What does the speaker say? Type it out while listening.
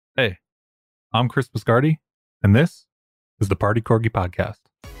Hey, I'm Chris Biscardi, and this is the Party Corgi Podcast.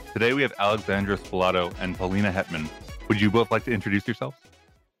 Today we have Alexandra Spalato and Paulina Hetman. Would you both like to introduce yourselves?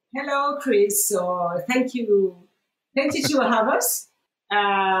 Hello, Chris. So thank you to have us.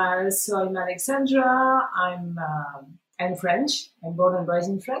 So I'm Alexandra. I'm French. I'm born and raised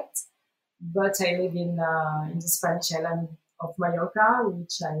in France, but I live in the Spanish island of Mallorca,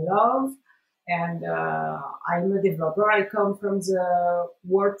 which I love. And I'm a developer. I come from the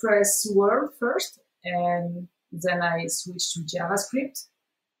WordPress world first, and then I switched to JavaScript.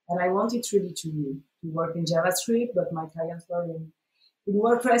 And I wanted really to work in JavaScript, but my clients were in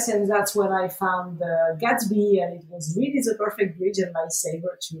WordPress, and that's when I found Gatsby, and it was really the perfect bridge and my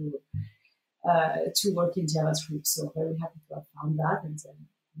saver to work in JavaScript. So very happy to have found that, and then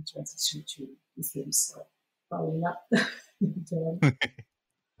transition to themes. So Paulina.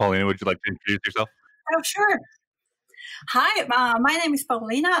 Paulina, would you like to introduce yourself? Oh, sure. Hi, my name is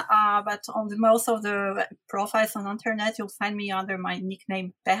Paulina, but on most of the profiles on the internet, you'll find me under my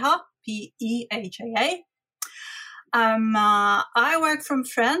nickname Peha, P-E-H-A-A. I work from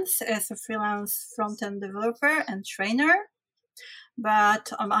France as a freelance front-end developer and trainer,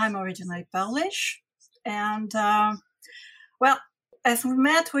 but I'm originally Polish. And, as we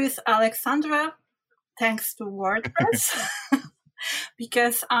met with Alexandra, thanks to WordPress,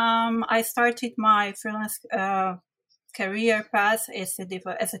 because I started my freelance career path as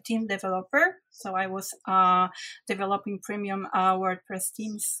a team developer. So I was developing premium WordPress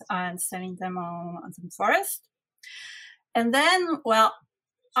themes and selling them on Forest. And then, the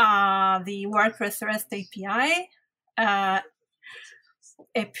WordPress REST API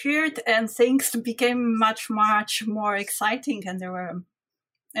appeared, and things became much more exciting, and there were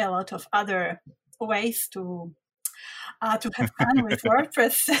a lot of other ways to have fun with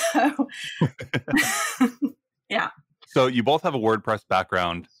WordPress. Yeah. So you both have a WordPress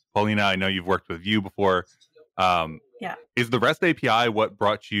background. Paulina, I know you've worked with Vue before. Yeah. Is the REST API what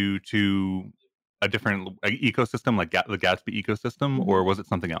brought you to a different ecosystem, like the Gatsby ecosystem, or was it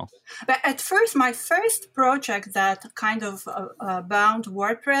something else? But at first, my first project that kind of bound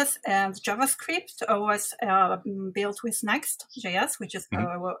WordPress and JavaScript was built with Next.js, which is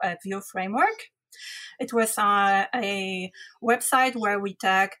a Vue framework. It was a website where we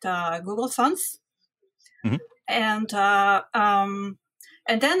tagged Google Fonts. Mm-hmm.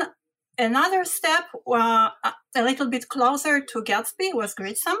 And then another step, a little bit closer to Gatsby, was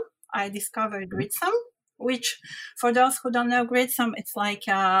Gridsome. I discovered Gridsome, which, for those who don't know Gridsome, it's like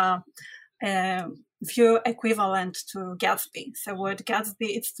a Vue equivalent to Gatsby. So what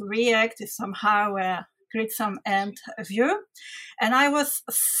Gatsby is to React is somehow Gridsome and Vue. And I was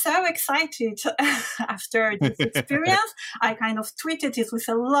so excited after this experience. I kind of tweeted it with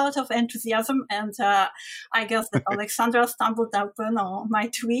a lot of enthusiasm. And I guess that Alexandra stumbled upon my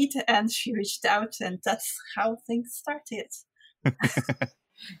tweet and she reached out, and that's how things started.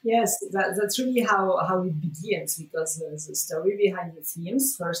 Yes, that's really how it begins, because the story behind the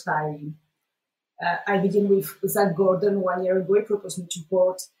themes. First, I began with Zach Gordon 1 year ago. He proposed me to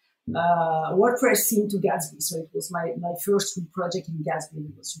port WordPress theme to Gatsby. So it was my first full project in Gatsby.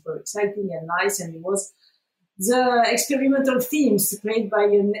 It was super exciting and nice, and it was the experimental themes created by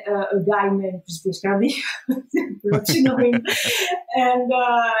a guy named Chris Biscardi. Perhaps you know him.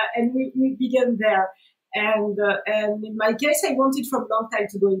 And we began there. And in my case, I wanted from a long time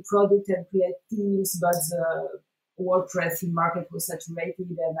to go in product and create themes, but the WordPress theme market was saturated,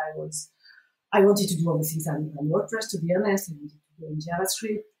 and I wanted to do all the things on WordPress, to be honest. I wanted to go in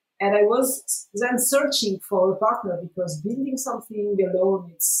JavaScript. And I was then searching for a partner, because building something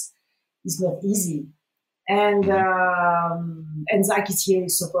alone is not easy. And Zach is here,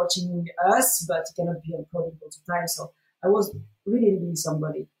 is supporting us, but he cannot be on product all the time. So I was really needing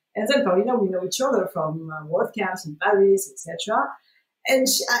somebody. And then Paulina, we know each other from WordCamps in Paris, etc. And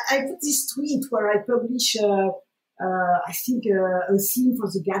I put this tweet where I publish, I think, a theme for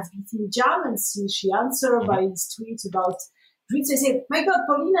the Gatsby theme jam, and she answered by this tweet about tweets. I said, "My God,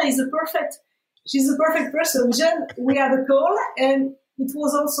 Paulina is she's the perfect person." Then we had a call, and it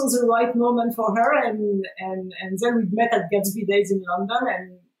was also the right moment for her. And then we met at Gatsby Days in London,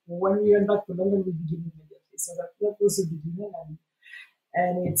 and when we went back to London, we began immediately. So that was the beginning.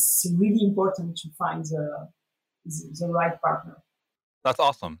 And it's really important to find the right partner. That's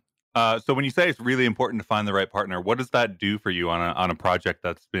awesome. So when you say it's really important to find the right partner, what does that do for you on a project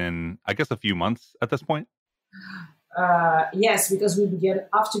that's been, I guess, a few months at this point? Yes, because we began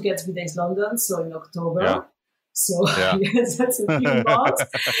after Gatsby Days London, so in October. Yeah. So yes, that's a few months.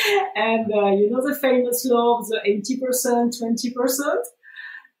 And the famous law of the 80%, 20%.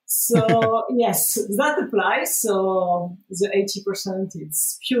 So yes, that applies. So the 80%,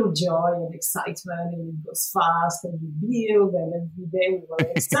 it's pure joy and excitement, and it goes fast, and we build, and every day we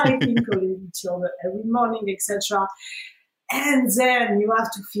were exciting, calling each other every morning, etc. And then you have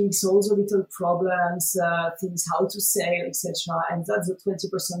to fix all the little problems, things how to sell, etc. And that's the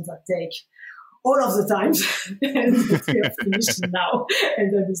 20% that take all of the time, and that we are finished now.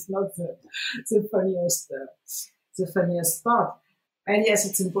 And that is not the funniest part. And yes,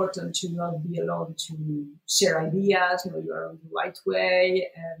 it's important to not be alone, to share ideas, you are on the right way,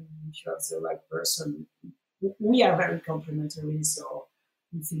 and if you have the right person. We are very complementary, so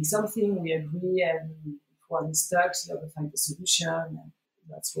we think something, we agree, and if one is stuck, the other find a solution, and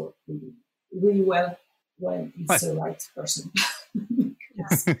that's what really, really well when it's the right person.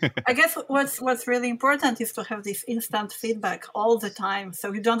 Yes. I guess what's really important is to have this instant feedback all the time,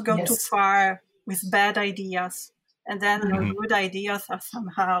 so you don't go too far with bad ideas. And then your good ideas are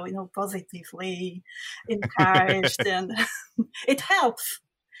somehow, positively encouraged, and it helps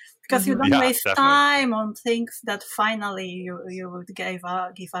because you don't waste time on things that finally you would give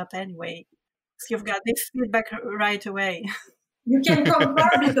up anyway. So you've got this feedback right away. You can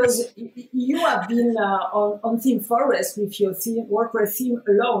compare because you have been on Team Forest with your WordPress theme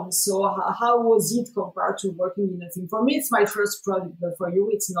alone. So how was it compared to working in a team? For me, it's my first project, but for you,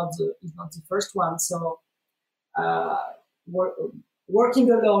 it's not the first one. So. Working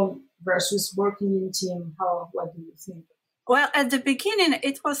alone versus working in team, what do you think? Well, at the beginning,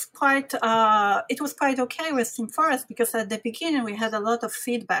 it was quite okay with Team Forest, because at the beginning we had a lot of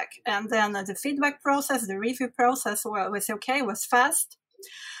feedback, and then the feedback process, the review process was okay, was fast.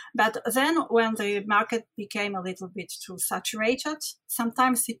 But then when the market became a little bit too saturated,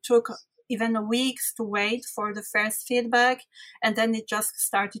 sometimes it took even weeks to wait for the first feedback, and then it just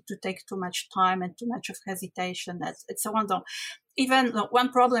started to take too much time and too much of hesitation. It's a wonder. Even one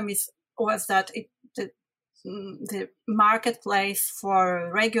problem was that the marketplace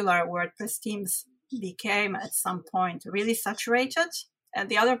for regular WordPress themes became at some point really saturated. And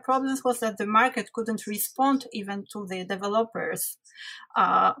the other problem was that the market couldn't respond even to the developers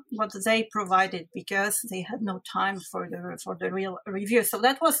what they provided, because they had no time for the real review. So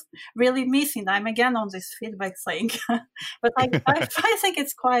that was really missing. I'm again on this feedback thing, but I think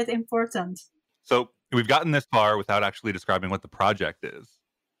it's quite important. So we've gotten this far without actually describing what the project is.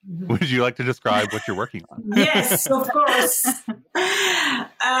 Mm-hmm. Would you like to describe what you're working on? Yes, of course.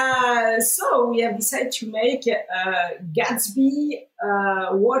 So we have decided to make Gatsby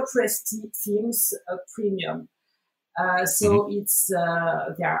WordPress themes premium. So it's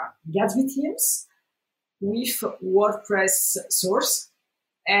there are Gatsby themes with WordPress source,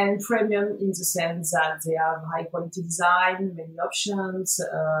 and premium in the sense that they have high quality design, many options.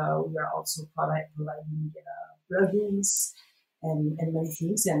 We are also providing plugins and many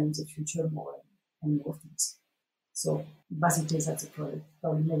things, and in the future more and more things. So basically that's a product.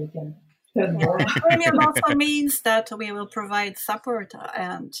 Probably you can tell more. Premium also means that we will provide support,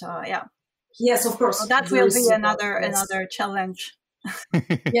 and Yes, of course. So that will be another challenge.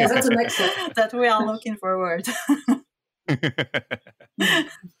 Yeah, that's the next step. That we are looking forward.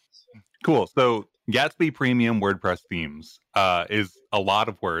 Cool. So Gatsby Premium WordPress themes is a lot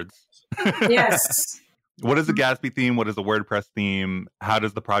of words. Yes. What is a Gatsby theme? What is a WordPress theme? How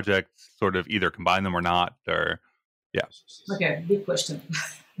does the project sort of either combine them or not? Yeah. Okay, big question.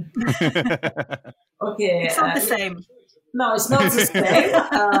 Okay. It's not the same. No, it's not the same.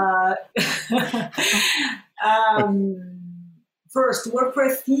 First,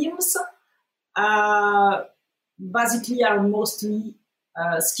 WordPress themes basically are mostly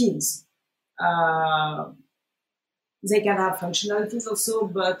skins. They can have functionalities also,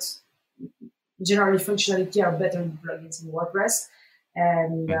 but generally functionality are better in plugins in WordPress,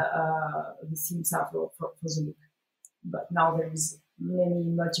 and the themes are for the look. But now there is many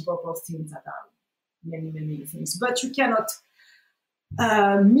multiple themes that are many things. But you cannot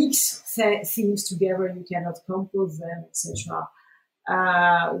mix themes together. You cannot compose them, etc.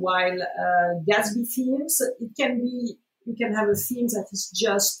 While Gatsby themes, you can have a theme that is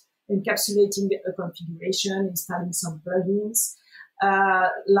just encapsulating a configuration, installing some plugins,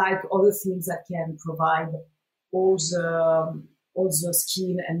 like other themes that can provide all the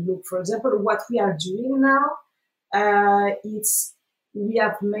skin and look. For example, what we are doing now, we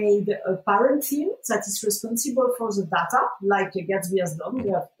have made a parent theme that is responsible for the data, like Gatsby has done.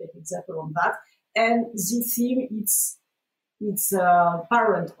 We have an example on that. And the theme, it's a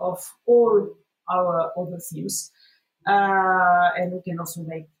parent of all our other themes. And we can also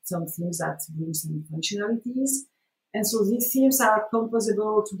make some themes that bring some functionalities. And so these themes are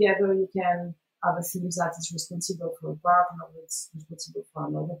composable together. You can other themes that is responsible for a part, another is responsible for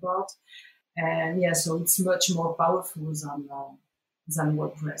another part. And yeah, so it's much more powerful than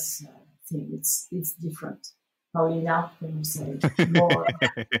WordPress theme. It's different. Paulina, can you say more?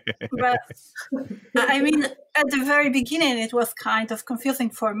 But I mean, at the very beginning, it was kind of confusing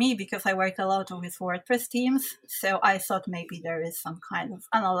for me because I work a lot with WordPress themes. So I thought maybe there is some kind of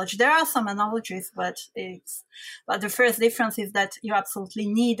analogy. There are some analogies, but the first difference is that you absolutely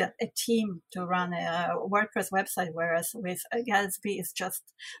need a team to run a WordPress website, whereas with Gatsby, it's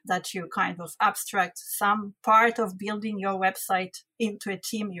just that you kind of abstract some part of building your website into a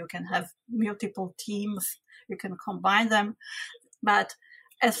team. You can have multiple teams. You can combine them. But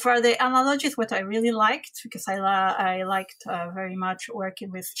as for the analogies, what I really liked, because I liked very much working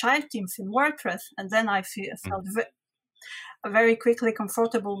with child teams in WordPress, and then I felt very quickly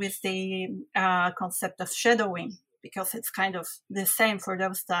comfortable with the concept of shadowing, because it's kind of the same for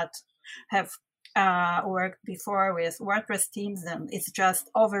those that have worked before with WordPress themes, and it's just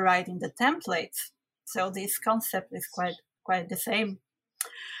overriding the templates. So this concept is quite the same.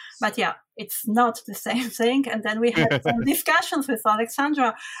 But yeah, it's not the same thing. And then we had some discussions with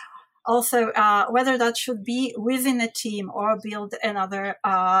Alexandra also whether that should be within a team or build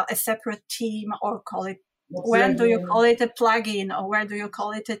a separate team, or call it, when do you call it a plugin, or where do you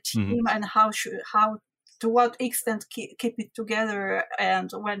call it a team, and how to what extent keep it together,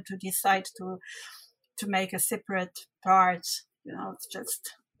 and when to decide to make a separate part. It's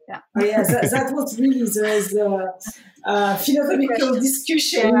just... Yeah. Oh, yeah, that was really the philosophical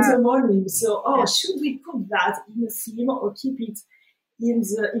discussion in the morning. So, should we put that in a theme, or keep it in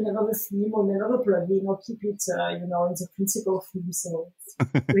another theme, or in another plugin, or keep it, in the principal theme? So,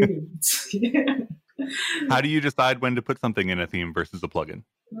 really. How do you decide when to put something in a theme versus a plugin?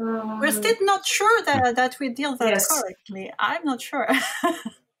 We're still not sure that we deal that correctly. I'm not sure.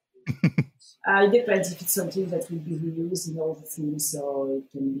 It depends if it's something that will be reused in all the themes, so it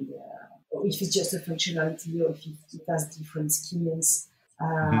can be, or if it's just a functionality, or if it has different skins.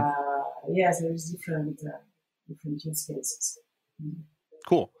 Yeah, there is different use cases.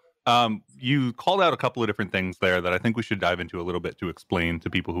 Cool. You called out a couple of different things there that I think we should dive into a little bit to explain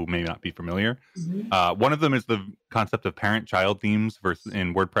to people who may not be familiar. One of them is the concept of parent-child themes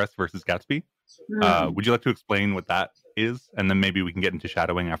in WordPress versus Gatsby. Would you like to explain what that is? And then maybe we can get into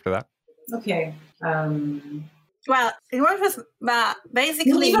shadowing after that. Okay. Well, in WordPress,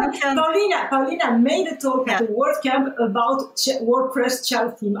 basically, Paulina made a talk at the WordCamp about WordPress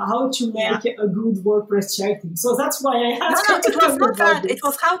child theme, how to make a good WordPress child theme. So that's why I asked. No, it was not that. It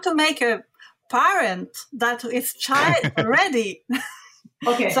was how to make a parent that is child ready.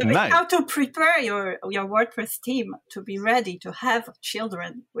 Okay. So nice. How to prepare your WordPress team to be ready to have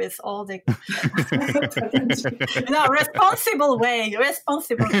children with all the responsible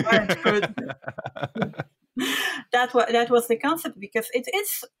parenthood. That was the concept, because it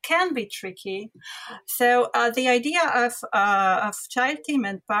can be tricky. So the idea of child team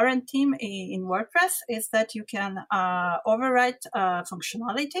and parent team in WordPress is that you can overwrite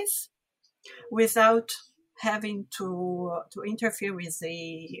functionalities without having to interfere with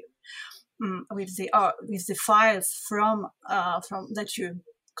the files from that you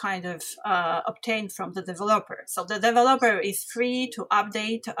kind of obtain from the developer. So the developer is free to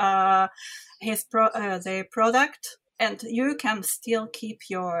update their product, and you can still keep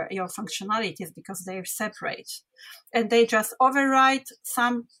your functionalities because they're separate, and they just override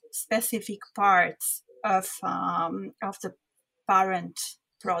some specific parts of the parent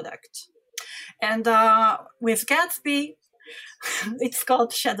product. And with Gatsby, it's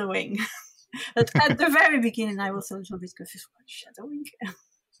called shadowing. At the very beginning, I was a little bit confused. What shadowing?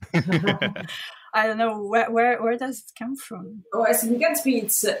 I don't know where does it come from. Oh, as in Gatsby,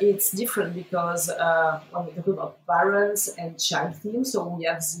 it's different because when we talk about parents and child themes, so we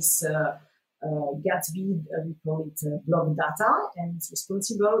have this Gatsby, we call it blog data, and it's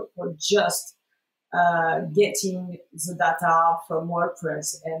responsible for just getting the data from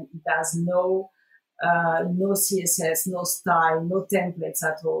WordPress, and it has no CSS, no style, no templates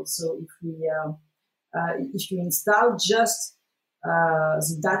at all. So if you install just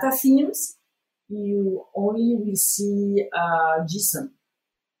the data themes, you only will see JSON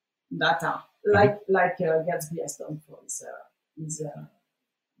data, like Gatsby has done for his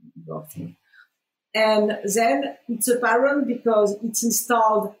blog theme. And then it's a parent because it's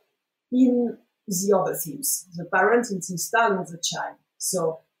installed in the other themes. The parent is installed in the child.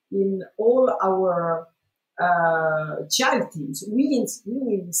 So in all our child themes, we will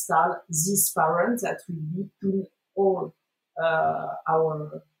install this parent that will be in all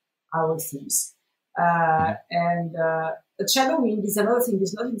our themes. And the shadowing is another thing.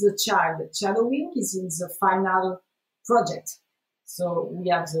 It's not in the child. Shadowing is in the final project. So we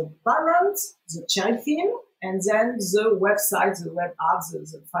have the parent, the child theme, and then the website, the web app,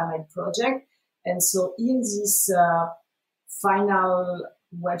 the final project. And so in this final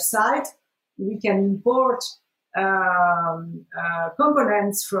website, we can import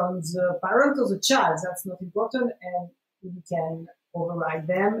components from the parent or the child. That's not important. And we can override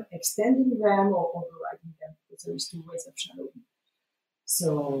them, extending them, or overriding them. So there's two ways of shadowing.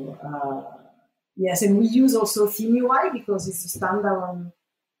 So, yes, and we use also Theme UI because it's a standard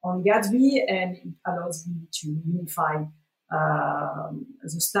on Gatsby, and it allows me to unify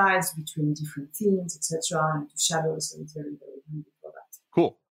the styles between different themes, etc., and to shadow. So it's very, very handy for that.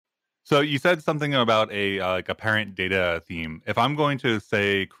 Cool. So you said something about a parent data theme. If I'm going to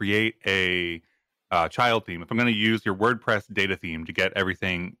say create a child theme, if I'm going to use your WordPress data theme to get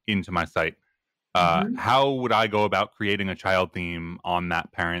everything into my site, how would I go about creating a child theme on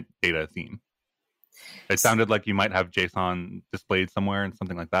that parent data theme? It sounded like you might have JSON displayed somewhere and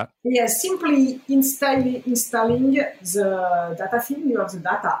something like that. Yes, simply installing the data theme. You have the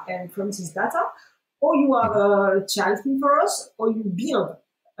data, and from this data, or you have a child theme for us, or you build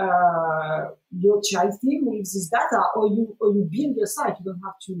your child theme with this data, or you build your site. You don't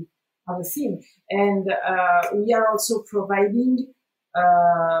have to have a theme. And we are also providing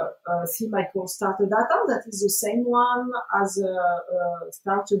a theme I call Starter Data. That is the same one as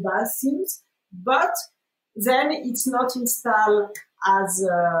Starter Base themes, but then it's not installed as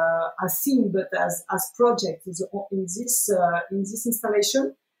a theme, but as project. In this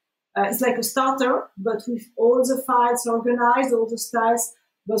installation, it's like a starter, but with all the files organized, all the styles.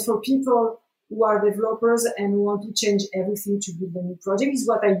 But for people who are developers and who want to change everything to build a new project, is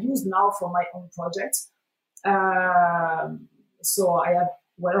what I use now for my own projects. So I have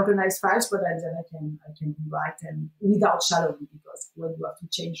well-organized files, but then I can rewrite and without shadowing, because when you have to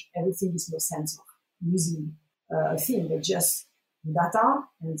change everything, there's no sense of using a theme, but just data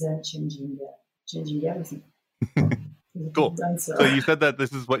and then changing everything. Cool. So you said that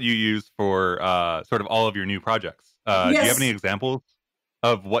this is what you use for sort of all of your new projects. Yes. Do you have any examples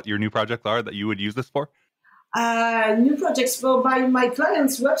of what your new projects are that you would use this for? New projects, well, by my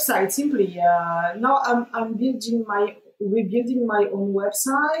client's website, simply. Now I'm rebuilding my own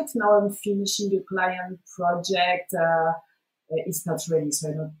website. Now I'm finishing a client project. It's not ready, so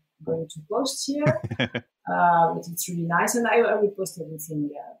I'm not going to post here. But it's really nice, and I will post everything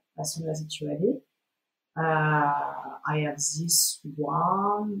as soon as it's ready. I have this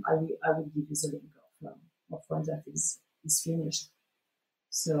one. I will give you the link of one that is finished.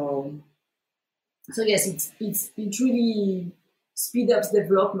 So yes, it really speeds up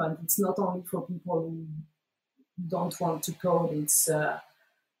development. It's not only for people who don't want to code. It's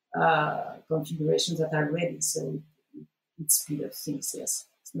configurations that are ready. So it speeds up things. Yes,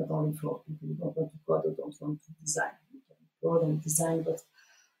 it's not only for people who don't want to code or don't want to design. You can code and design, but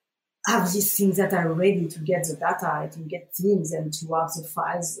have these things that are ready to get the data, to get themes, and to have the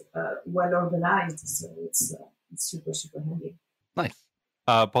files well organized. So it's super, super handy. Nice.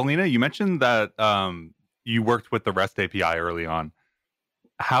 Paulina, you mentioned that you worked with the REST API early on.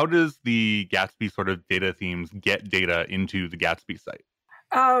 How does the Gatsby sort of data themes get data into the Gatsby site?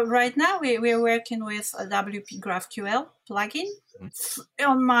 Right now, we're working with a WP GraphQL plugin.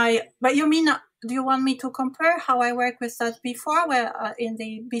 But you mean, do you want me to compare how I work with that before, in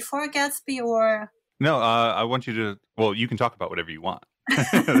the before Gatsby, or? No, I want you to, well, you can talk about whatever you want.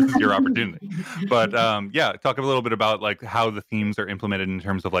 This is your opportunity. But yeah, talk a little bit about like how the themes are implemented in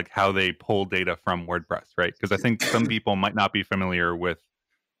terms of like how they pull data from WordPress, right? Because I think some people might not be familiar with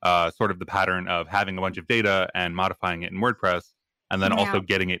sort of the pattern of having a bunch of data and modifying it in WordPress, and then also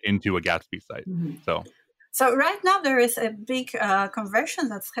getting it into a Gatsby site. So right now there is a big conversion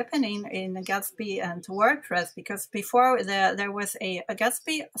that's happening in Gatsby and WordPress, because before there was a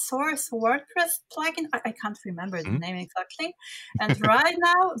Gatsby source WordPress plugin. I can't remember the name exactly. And right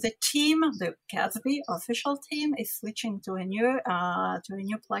now the Gatsby official team is switching to a new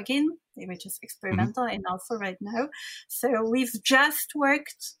plugin, which is experimental and also right now. So we've just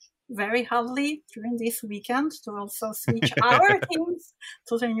worked very heavily during this weekend to also switch our teams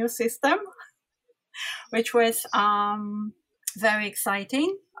to the new system, which was very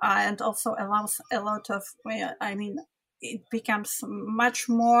exciting and also allows a lot of, it becomes much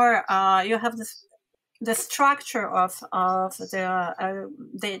more, you have the structure of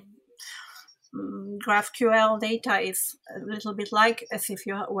the GraphQL data is a little bit like as if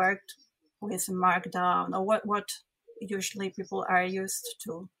you worked with Markdown or what usually people are used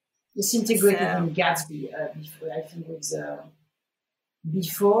to. It's integrated in Gatsby. I think it was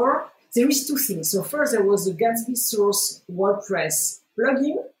before. there is two things. So first, there was the Gatsby Source WordPress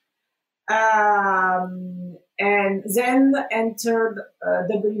plugin, and then entered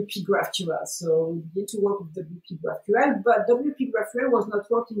WP GraphQL. So we began to work with WP GraphQL, but WP GraphQL was not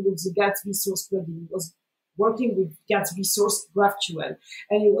working with the Gatsby Source plugin. It was working with Gatsby Source GraphQL.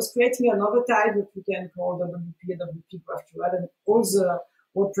 And it was creating another type that we can call WP and WP GraphQL, and all the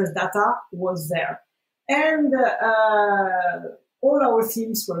WordPress data was there. And all our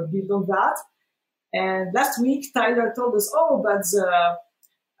themes were built on that. And last week, Tyler told us, but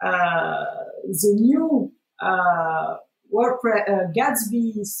the new WordPress,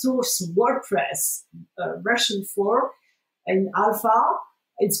 Gatsby Source WordPress version 4 in alpha,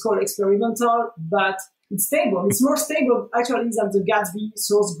 it's called experimental, but it's stable. It's more stable actually than the Gatsby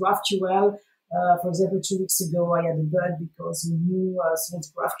Source GraphQL. For example, 2 weeks ago, I had a bug because the new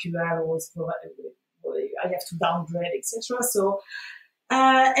Source GraphQL was provided. I have to downgrade, etc. So,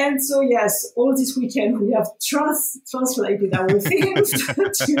 and so yes, all this weekend we have translated our themes to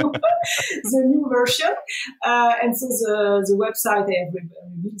the new version, and so the website, I have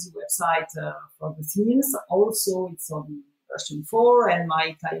rebuilt the website for the themes. Also, it's on version 4, and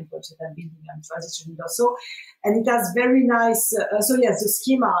my client website I'm building and transitioning also, and it has very nice. So yes, the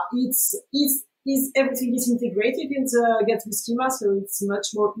schema is everything is integrated in the Gatsby schema, so it's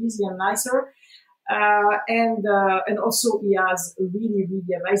much more easy and nicer. And also he has really,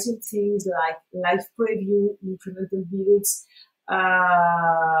 really amazing things like live preview, incremental builds,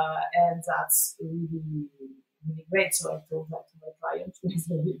 and that's really, really great. So I told that to my client, who is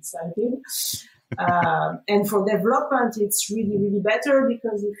very excited. And for development, it's really, really better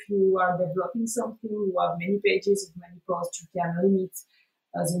because if you are developing something, you have many pages, many posts, you can limit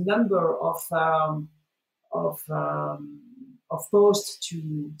the number of posts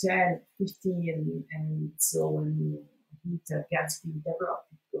to 10, 15, and so when you hit Gatsby develop,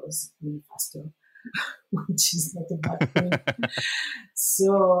 it goes really faster, which is not a bad thing.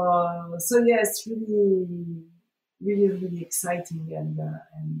 So yes, really, really, really exciting, and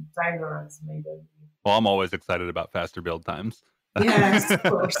Tyler has made a. Well, I'm always excited about faster build times. Yes, of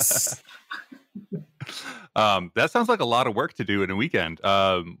course. That sounds like a lot of work to do in a weekend.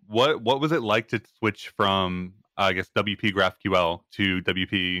 What was it like to switch from, I guess, WP GraphQL to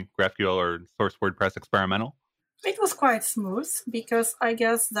WP GraphQL or Source WordPress Experimental? It was quite smooth because I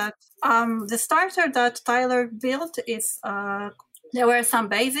guess that the starter that Tyler built is there were some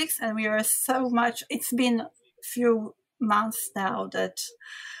basics, and we were so much. It's been a few months now that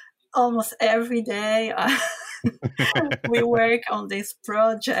almost every day we work on this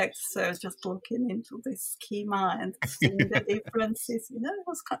project. So just looking into the schema and seeing the differences, it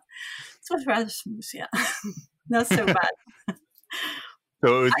was rather smooth, yeah. Not so bad.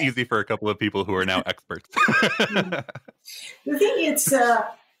 So it was easy for a couple of people who are now experts. The thing is,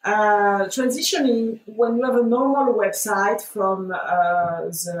 transitioning when you have a normal website from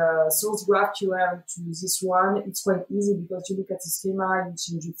the Source GraphQL to this one, it's quite easy because you look at the schema, you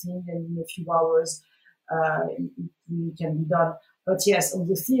change the thing, and in a few hours it can be done. But yes, on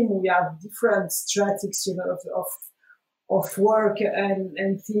the theme we have different stratics, of work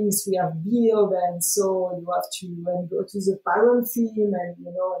and things we have built, and so you have to go to the parent theme and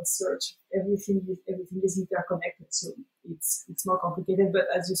and search everything. Everything is interconnected, so it's more complicated. But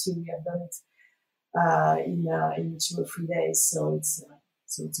as you see, we have done it in 2 or 3 days, so it's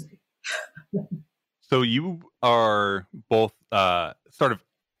okay. So you are both sort of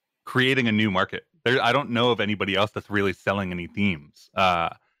creating a new market. I don't know of anybody else that's really selling any themes.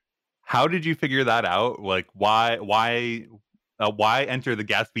 How did you figure that out? Like, why enter the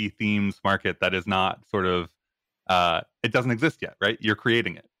Gatsby themes market that is not sort of it doesn't exist yet, right? You're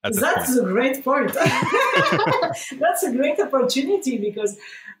creating it. That's a great point. That's a great opportunity because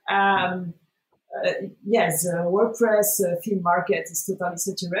yes, WordPress theme market is totally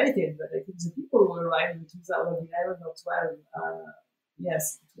saturated, but I think the people who arrived in 2011 or 12,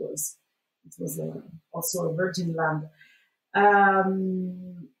 yes, it was also a virgin land.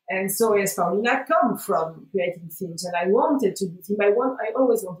 And so, yes, Paulina come from creating themes, and I wanted to do theme. I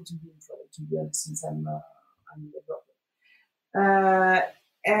always wanted to be in product, to be honest, since I'm a developer.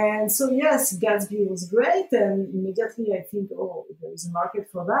 And so, yes, Gatsby was great, and immediately I think, there is a market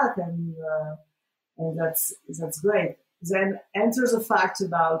for that, and that's great. Then enters the fact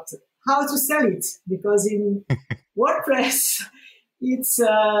about how to sell it, because in WordPress, it's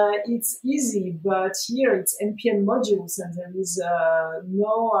easy, but here it's NPM modules, and there is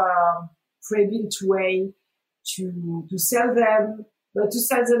no pre-built way to sell them, but to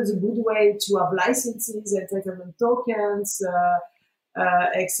sell them the good way, to have licenses, entitlement tokens,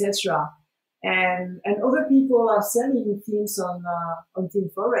 etc. And other people are selling themes on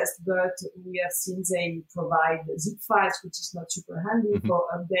ThemeForest, but we have seen they provide zip files, which is not super handy for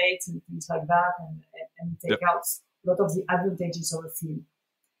updates and things like that, and take out a lot of the advantages of a theme.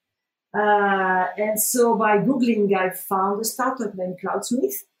 And so by Googling, I found a startup named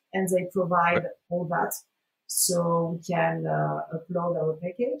Cloudsmith, and they provide all that. So we can upload our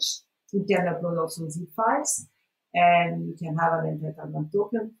package. We can upload also zip files, and you can have an entitlement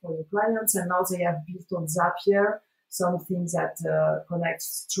token for your clients. And now they have built on Zapier something that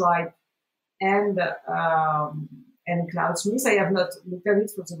connects Stripe and Cloudsmith. I have not looked at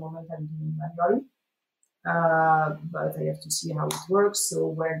it for the moment. I'm doing manually. But I have to see how it works. So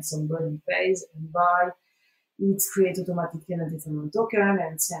when somebody pays and buy, it creates automatically an entitlement token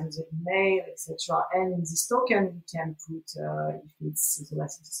and sends an email, etc. And in this token, you can put if it's the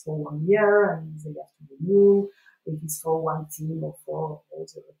license is for 1 year and they have to renew, if it's for one theme or for all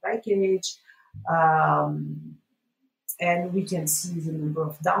the package. And we can see the number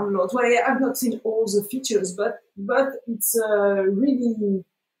of downloads. Well, I have not seen all the features, but it's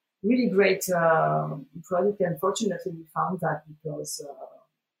really great product. Unfortunately, we found that because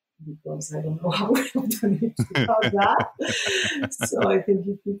I don't know how we have done it without that. So I think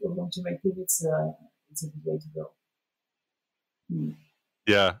if people want to make it, it's a good way to go.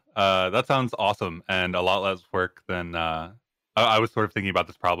 Yeah, that sounds awesome and a lot less work than I was sort of thinking about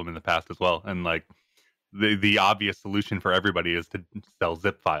this problem in the past as well. And like the obvious solution for everybody is to sell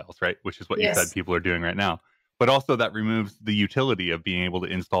zip files, right? Which is what you said people are doing right now. But also that removes the utility of being able to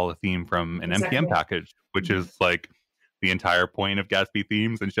install a theme from an NPM package, which is like the entire point of Gatsby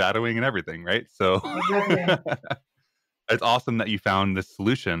themes and shadowing and everything, right? So it's awesome that you found this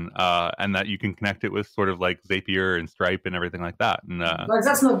solution and that you can connect it with sort of like Zapier and Stripe and everything like that. And but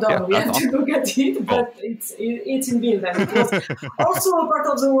that's not done. We have to look at it, but it's in build. And it was also a part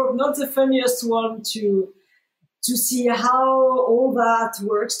of the work, not the funniest one to see how all that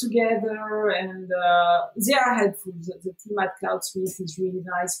works together, and they are helpful. The team at Cloudsmith is really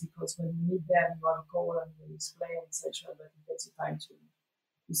nice because when you meet them, you have a call and you explain, etc. But it takes time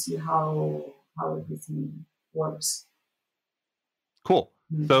to see how everything works. Cool.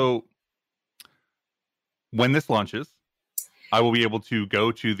 So when this launches, I will be able to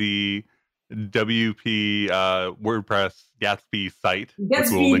go to the WP WordPress Gatsby site, which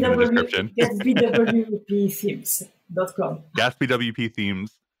we'll link in the description. GatsbyWPthemes.com. Gatsby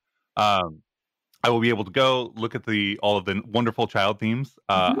Themes. I will be able to go look at all of the wonderful child themes.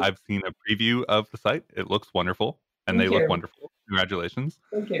 I've seen a preview of the site. It looks wonderful, and they look wonderful. Congratulations.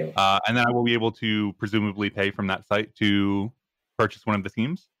 Thank you. And then I will be able to presumably pay from that site to purchase one of the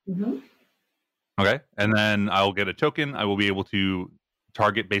themes. Okay. And then I'll get a token. I will be able to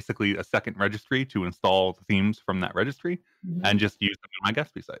target basically a second registry to install the themes from that registry and just use them on my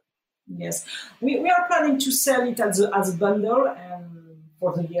Gatsby site. Yes. We are planning to sell it as a bundle and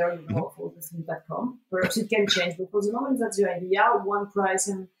for the year, for the theme.com. Perhaps it can change, but for the moment, that's the idea. One price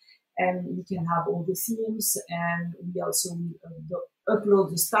and you can have all the themes, and we also upload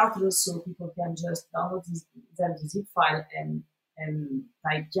the starters so people can just download the zip file and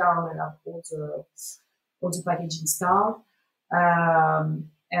type yarn and have all the package installed.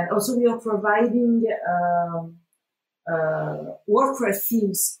 And also we are providing WordPress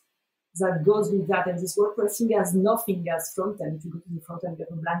themes that goes with that. And this WordPress theme has nothing as front end. If you go to the front end, you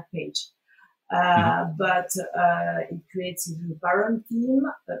have a blank page. But it creates a parent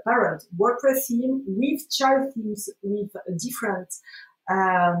WordPress theme with child themes with different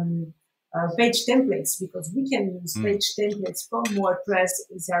page templates, because we can use page templates from WordPress.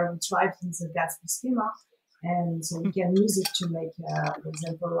 They are retrieved in the Gatsby schema. And so we can use it to make, for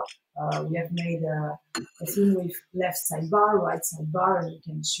example, we have made a theme with left sidebar, right sidebar, and you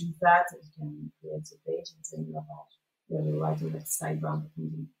can choose that. You can create a page and then you have the right and left sidebar.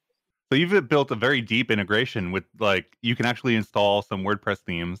 So you've built a very deep integration with, like, you can actually install some WordPress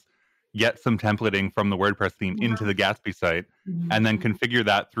themes, get some templating from the WordPress theme into the Gatsby site, and then configure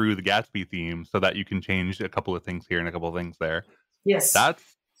that through the Gatsby theme so that you can change a couple of things here and a couple of things there. Yes. That's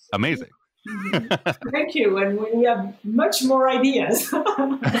amazing. Thank you. And we have much more ideas.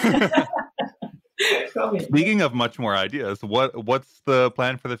 Speaking of much more ideas, what's the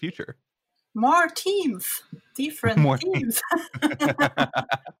plan for the future? More teams, different teams.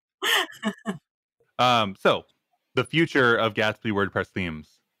 So the future of Gatsby WordPress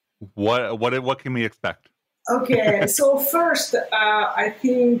themes. What can we expect? Okay, so first, I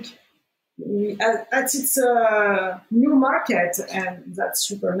think as it's a new market, and that's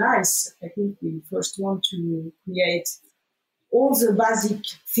super nice. I think we first want to create all the basic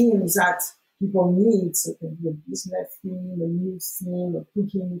themes that people need. So it can be a business theme, a news theme, a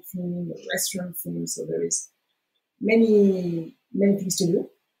cooking theme, a restaurant theme. So there is many things to do.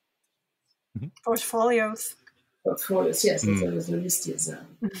 Portfolios, yes. The list is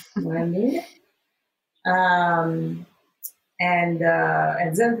winding. And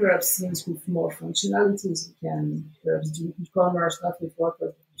then perhaps things with more functionalities. You can perhaps do e-commerce, not with WordPress,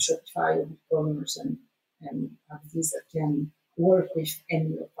 but Shopify or e-commerce, and have this that can work with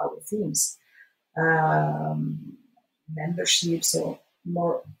any of our themes. Membership, so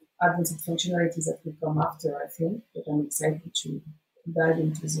more advanced functionalities that will come after, I think. But I'm excited to dive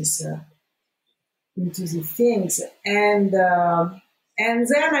into this, into the things. And then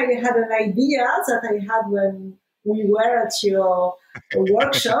I had an idea that I had when we were at your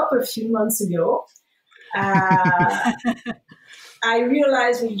workshop a few months ago. I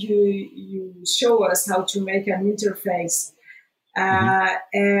realized when you show us how to make an interface,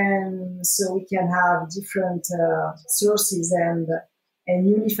 and so we can have different sources and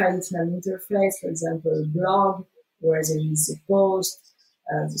unify it in an interface. For example, a blog where there is a post,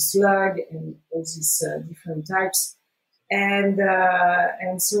 the slug, and all these different types. And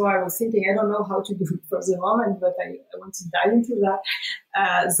so I was thinking, I don't know how to do it for the moment, but I want to dive into that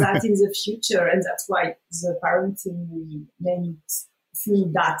in the future. And that's why the parenting, we named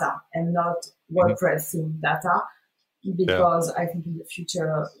theme data and not WordPress theme data, because I think in the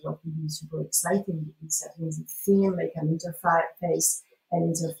future, what will be super exciting is having the theme, make an interface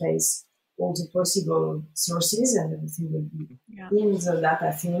and interface all the possible sources, and everything will be in the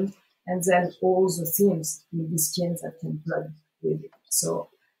data theme. And then all the themes will be skins that can plug with it.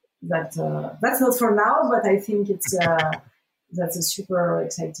 So that's not for now, but I think it's that's a super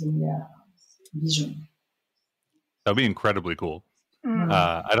exciting vision. That'd be incredibly cool.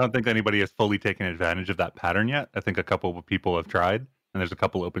 I don't think anybody has fully taken advantage of that pattern yet. I think a couple of people have tried, and there's a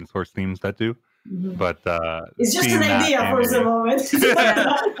couple open source themes that do. But it's just an idea for the moment.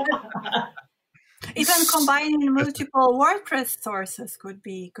 Even combining multiple WordPress sources could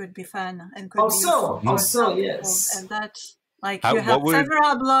be fun and could also yes. And that, like, you have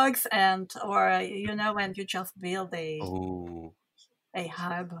several blogs and and you just build a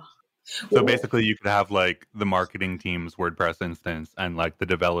hub. So basically, you could have like the marketing team's WordPress instance and like the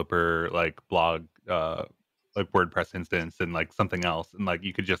developer like blog like WordPress instance and like something else, and like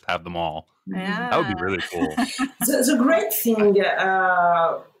you could just have them all. Yeah. That would be really cool. The great thing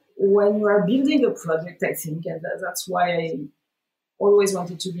when you are building a product, I think, and that's why I always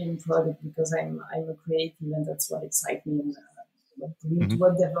wanted to be in product, because I'm a creative, and that's what excites me.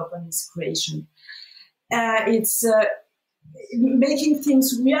 What development is creation. It's making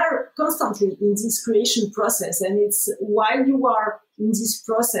things. We are constantly in this creation process, and it's while you are in this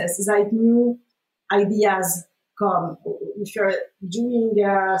process, like new ideas come. If you're doing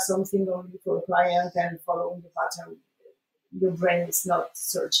something only for a client and following the pattern, your brain is not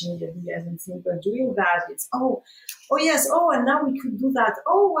searching ideas and things, but doing that, it's oh yes, and now we could do that.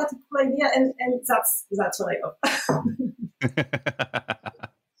 Oh, what a cool idea! And that's what I love.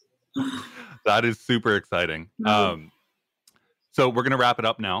 That is super exciting. So we're going to wrap it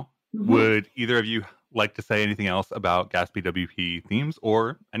up now. Would either of you like to say anything else about Gatsby WP themes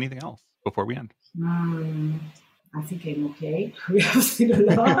or anything else before we end? I think I'm okay. We have seen a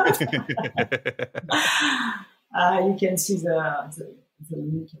lot. You can see the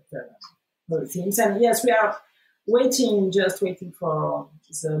link of the themes. And yes, we are just waiting for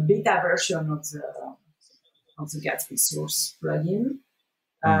the beta version of the Gatsby source plugin.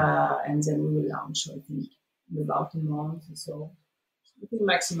 And then we will launch, I think, in about a month or so. I think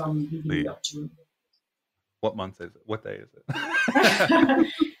maximum beginning of June. What month is it? What day is it?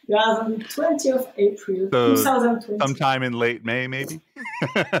 On the 20th of April, so 2020. Sometime in late May, maybe?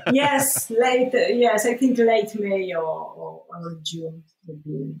 Yes, I think late May or June would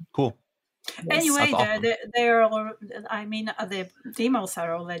be cool. Yes. Anyway, awesome. The demos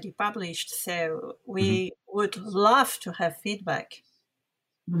are already published, so we would love to have feedback.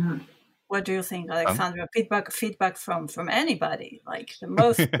 What do you think, Alexandra? Feedback from anybody, like the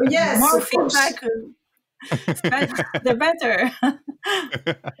most more feedback. The better.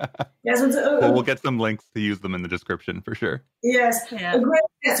 Yes, we'll get some links to use them in the description for sure. Yes, a great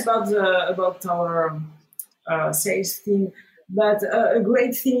about our sales team, but a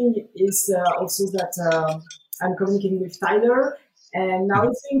great thing is also that I'm communicating with Tyler, and now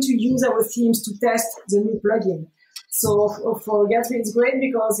it's going to use our themes to test the new plugin. So for Gatsby, it's great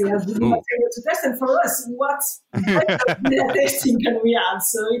because he has really material to test, and for us, what better testing can we have?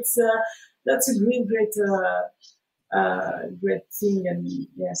 So it's that's a great thing, and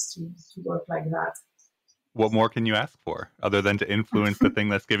yes, to work like that. what more can you ask for other than to influence the thing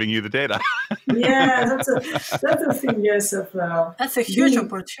that's giving you the data? Yeah, that's a thing. Yes, that's a huge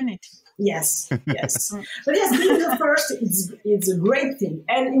opportunity. Yes. But yes, being the first, it's a great thing.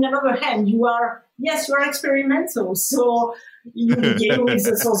 And in another hand, you are experimental. So you begin with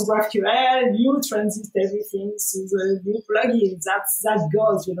the source GraphQL, you transit everything to the new plugin. That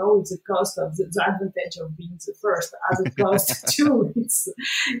goes, with the cost of the advantage of being the first. As a cost too, it's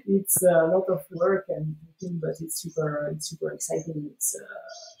a lot of work and but it's super exciting.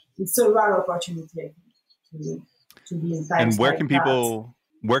 It's a rare opportunity, I think, to be in times. And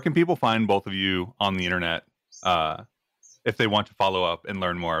where can people find both of you on the internet if they want to follow up and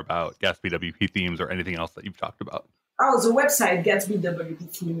learn more about Gatsby WP themes or anything else that you've talked about? Oh, the website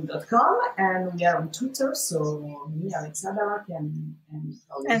gatsbywptheme.com, and we are on Twitter. So me, Alex Adak, and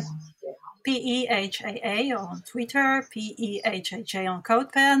PEHAA on Twitter, PEHHA on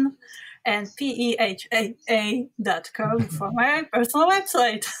CodePen, and PEHAA.com for my personal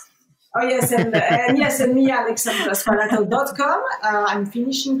website. Oh, yes, and me, alexandra.spalato.com. I'm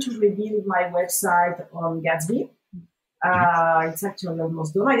finishing to rebuild my website on Gatsby. It's actually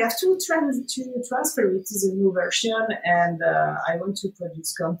almost done. I have to transfer it to the new version, and I want to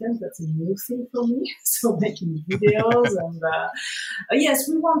produce content. That's a new thing for me. So making videos, and yes,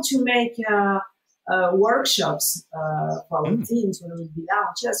 we want to make workshops for our teams when we be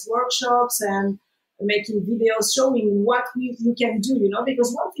launched. Yes, workshops and making videos showing what you can do,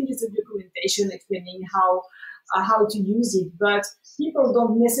 because one thing is the documentation explaining how to use it, but people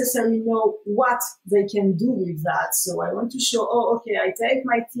don't necessarily know what they can do with that. So I want to show, okay, I take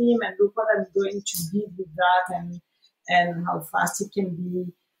my team and look what I'm going to build with that, and how fast it can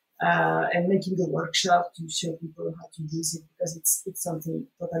be, and making a workshop to show people how to use it, because it's something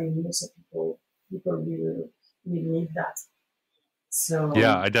totally new. So people will need that. So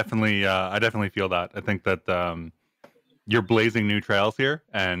yeah, I definitely feel that. I think that you're blazing new trails here,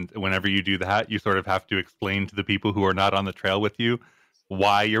 and whenever you do that, you sort of have to explain to the people who are not on the trail with you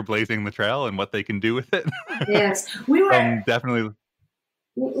why you're blazing the trail and what they can do with it. Yes, we were definitely.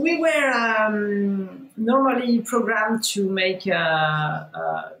 We were normally programmed to make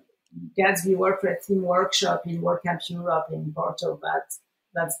a Gatsby WordPress theme workshop in WordCamp Europe in Porto, but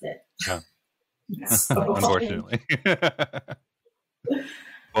that's dead. Yeah. So, unfortunately.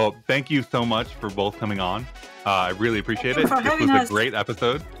 Well, thank you so much for both coming on. I really appreciate it. This was a great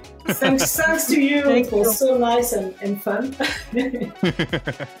episode. Thanks to you. It was so nice and fun.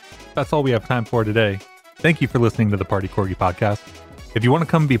 That's all we have time for today. Thank you for listening to the Party Corgi podcast. If you want to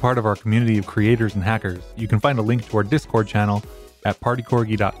come be part of our community of creators and hackers, you can find a link to our Discord channel at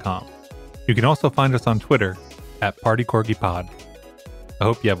partycorgi.com. You can also find us on Twitter at partycorgipod. I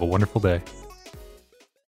hope you have a wonderful day.